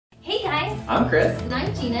I'm Chris. And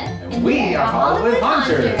I'm Gina. And we are Hollywood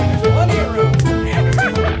Haunters.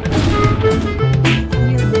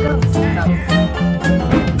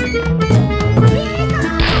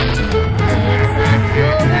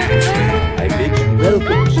 I bid you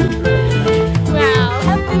welcome, children. Wow.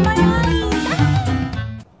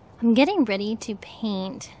 I'm getting ready to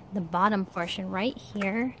paint the bottom portion right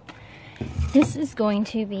here. This is going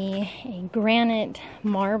to be a granite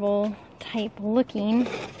marble type looking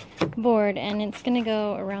board, and it's going to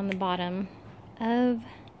go around the bottom of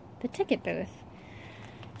the ticket booth.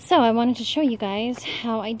 So I wanted to show you guys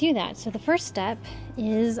how I do that. So the first step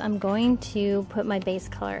is I'm going to put my base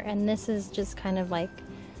color, and this is just kind of like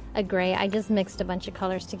a gray. I just mixed a bunch of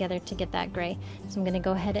colors together to get that gray. So I'm going to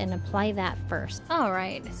go ahead and apply that first.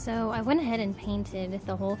 Alright, so I went ahead and painted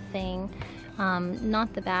the whole thing.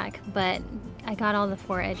 Not the back, but I got all the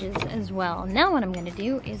four edges as well. Now what I'm going to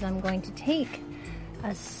do is I'm going to take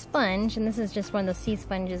a sponge, and this is just one of those sea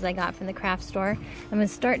sponges I got from the craft store. I'm going to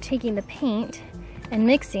start taking the paint and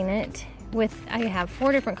mixing it with, I have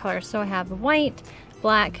four different colors. So I have white,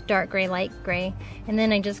 black, dark gray, light gray, and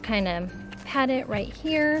then I just kind of pat it right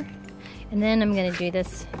here. And then I'm going to do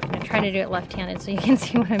this, I'm going to try to do it left-handed so you can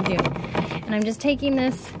see what I'm doing. And I'm just taking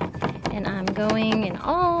this and I'm going in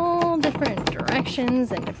all different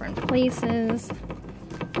directions and different places.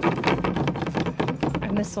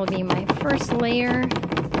 And this will be my first layer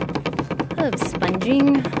of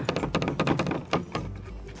sponging.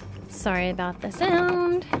 Sorry about the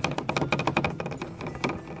sound.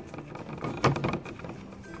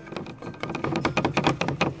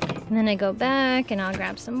 And then I go back and I'll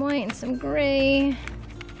grab some white and some gray.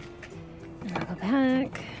 And I'll go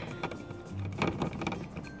back.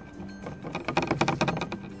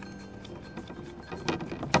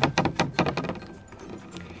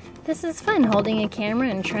 This is fun, holding a camera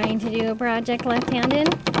and trying to do a project left-handed.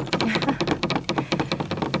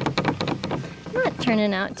 Not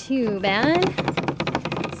turning out too bad.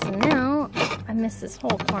 So now, I missed this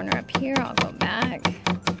whole corner up here. I'll go back.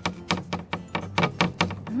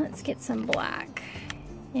 And let's get some black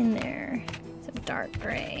in there. Some dark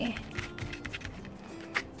gray.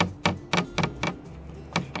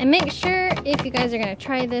 And make sure, if you guys are going to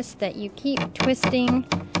try this, that you keep twisting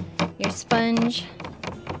your sponge.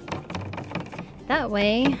 That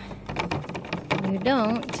way, you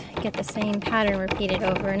don't get the same pattern repeated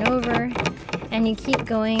over and over, and you keep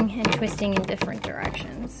going and twisting in different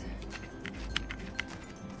directions.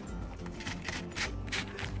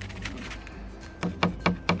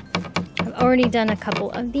 I've already done a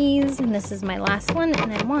couple of these, and this is my last one,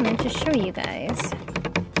 and I wanted to show you guys.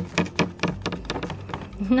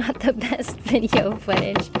 Not the best video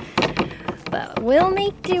footage, but we'll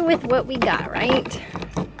make do with what we got, right?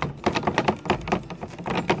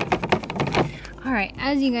 Alright,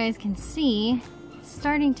 as you guys can see, it's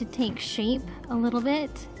starting to take shape a little bit.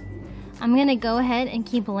 I'm going to go ahead and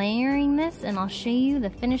keep layering this, and I'll show you the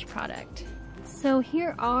finished product. So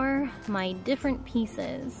here are my different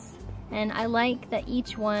pieces, and I like that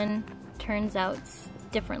each one turns out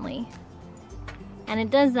differently. And it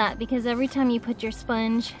does that because every time you put your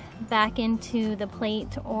sponge back into the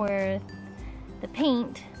plate or the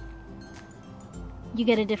paint, you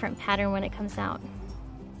get a different pattern when it comes out.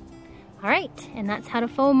 Alright, and that's how to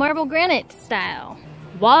faux marble granite style.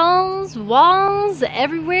 Walls, walls,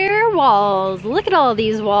 everywhere walls. Look at all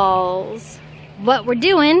these walls. What we're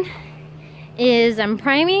doing is I'm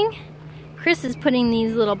priming. Chris is putting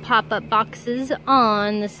these little pop-up boxes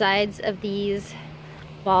on the sides of these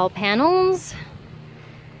wall panels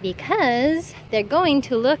because they're going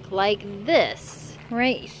to look like this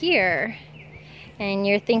right here. And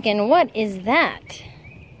you're thinking, what is that?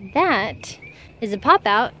 That is a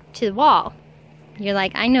pop-out to the wall. You're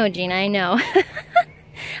like, I know, Gina, I know.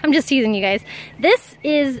 I'm just teasing you guys. This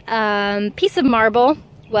is a piece of marble.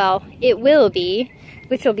 Well, it will be,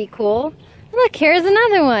 which will be cool. Look, here's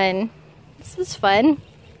another one. This was fun.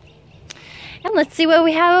 And let's see what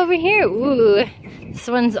we have over here. Ooh, this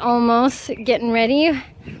one's almost getting ready.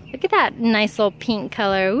 Look at that nice little pink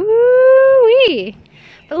color. Ooh-wee.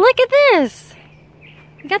 But look at this.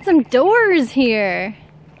 We got some doors here.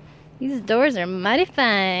 These doors are mighty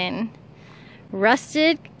fine.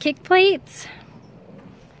 Rusted kick plates.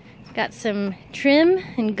 Got some trim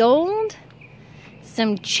and gold.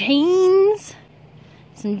 Some chains.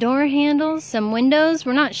 Some door handles. Some windows.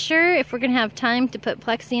 We're not sure if we're going to have time to put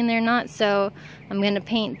plexi in there or not, so I'm going to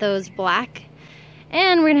paint those black.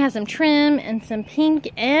 And we're going to have some trim and some pink.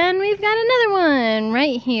 And we've got another one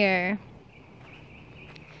right here.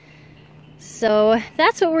 So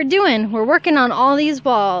that's what we're doing. We're working on all these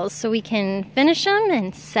walls so we can finish them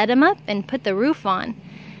and set them up and put the roof on.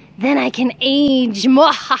 then I can age.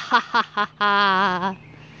 Mwahahaha.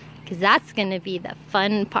 Because that's gonna be the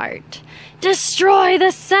fun part. Destroy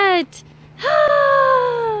the set!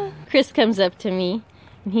 Chris comes up to me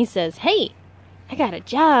and he says, hey, I got a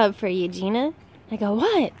job for you, Gina. I go,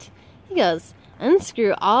 what? He goes,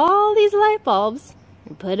 unscrew all these light bulbs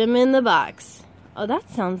and put them in the box. Oh, that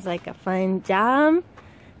sounds like a fun job.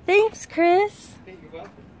 Thanks, Chris. Hey, you're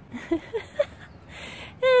welcome.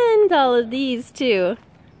 And all of these too.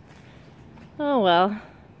 Oh well.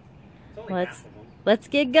 Let's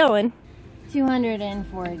get going.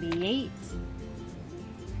 248.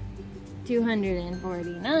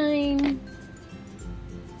 249.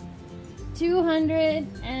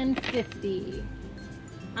 250.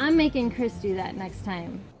 I'm making Chris do that next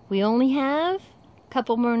time. We only have a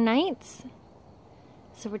couple more nights,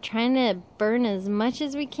 so we're trying to burn as much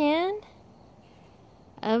as we can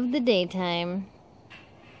of the daytime.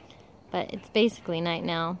 But it's basically night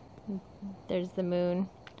now. There's the moon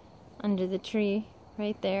under the tree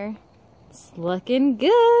right there. It's looking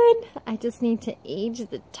good. I just need to age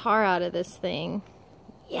the tar out of this thing.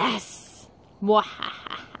 Yes!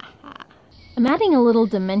 I'm adding a little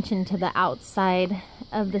dimension to the outside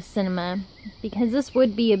of the cinema because this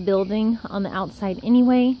would be a building on the outside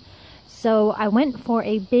anyway. So I went for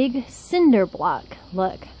a big cinder block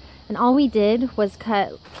look. And all we did was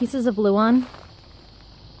cut pieces of Luan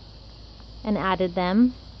and added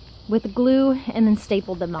them with glue and then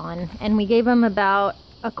stapled them on. And we gave them about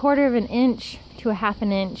 1/4 of an inch to 1/2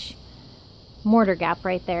 an inch mortar gap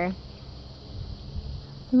right there.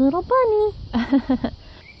 Little bunny.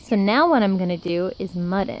 So now what I'm gonna do is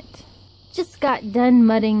mud it. Just got done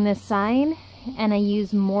mudding this side and I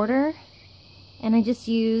used mortar and I just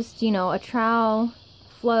used, you know, a trowel,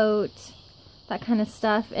 float, that kind of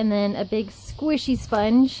stuff, and then a big squishy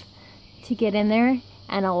sponge to get in there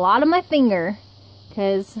and a lot of my finger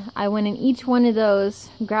because I went in each one of those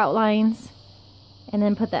grout lines and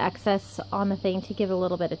then put the excess on the thing to give it a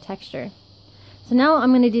little bit of texture. So now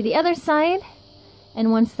I'm going to do the other side,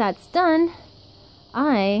 and once that's done,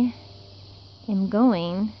 I am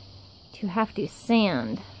going to have to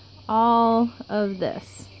sand all of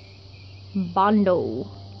this bondo.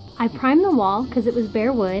 I primed the wall because it was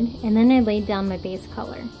bare wood, and then I laid down my base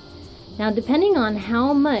color. Now depending on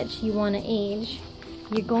how much you want to age,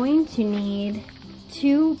 you're going to need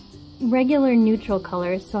 2 regular neutral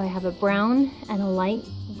colors. So I have a brown and a light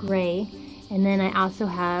gray, and then I also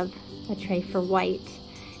have a tray for white.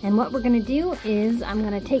 And what we're gonna do is I'm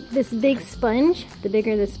gonna take this big sponge, the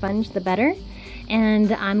bigger the sponge the better,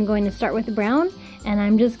 and I'm going to start with the brown, and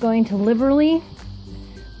I'm just going to liberally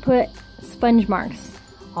put sponge marks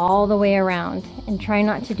all the way around and try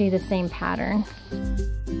not to do the same pattern.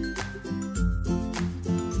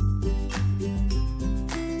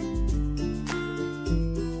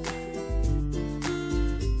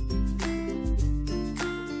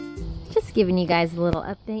 Just giving you guys a little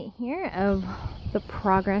update here of the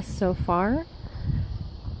progress so far.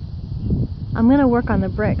 I'm gonna work on the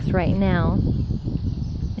bricks right now.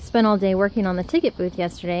 I spent all day working on the ticket booth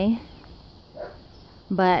yesterday,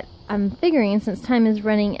 but I'm figuring since time is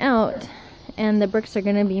running out and the bricks are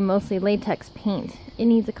gonna be mostly latex paint, it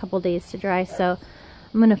needs a couple days to dry, so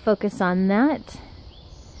I'm gonna focus on that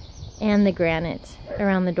and the granite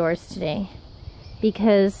around the doors today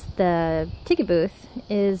because the ticket booth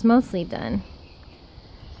is mostly done.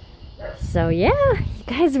 So yeah, you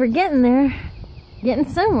guys, we're getting there, getting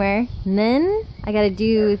somewhere. And then I gotta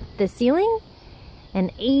do the ceiling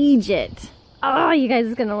and age it. Oh, you guys,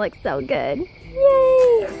 it's gonna look so good.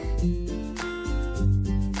 Yay!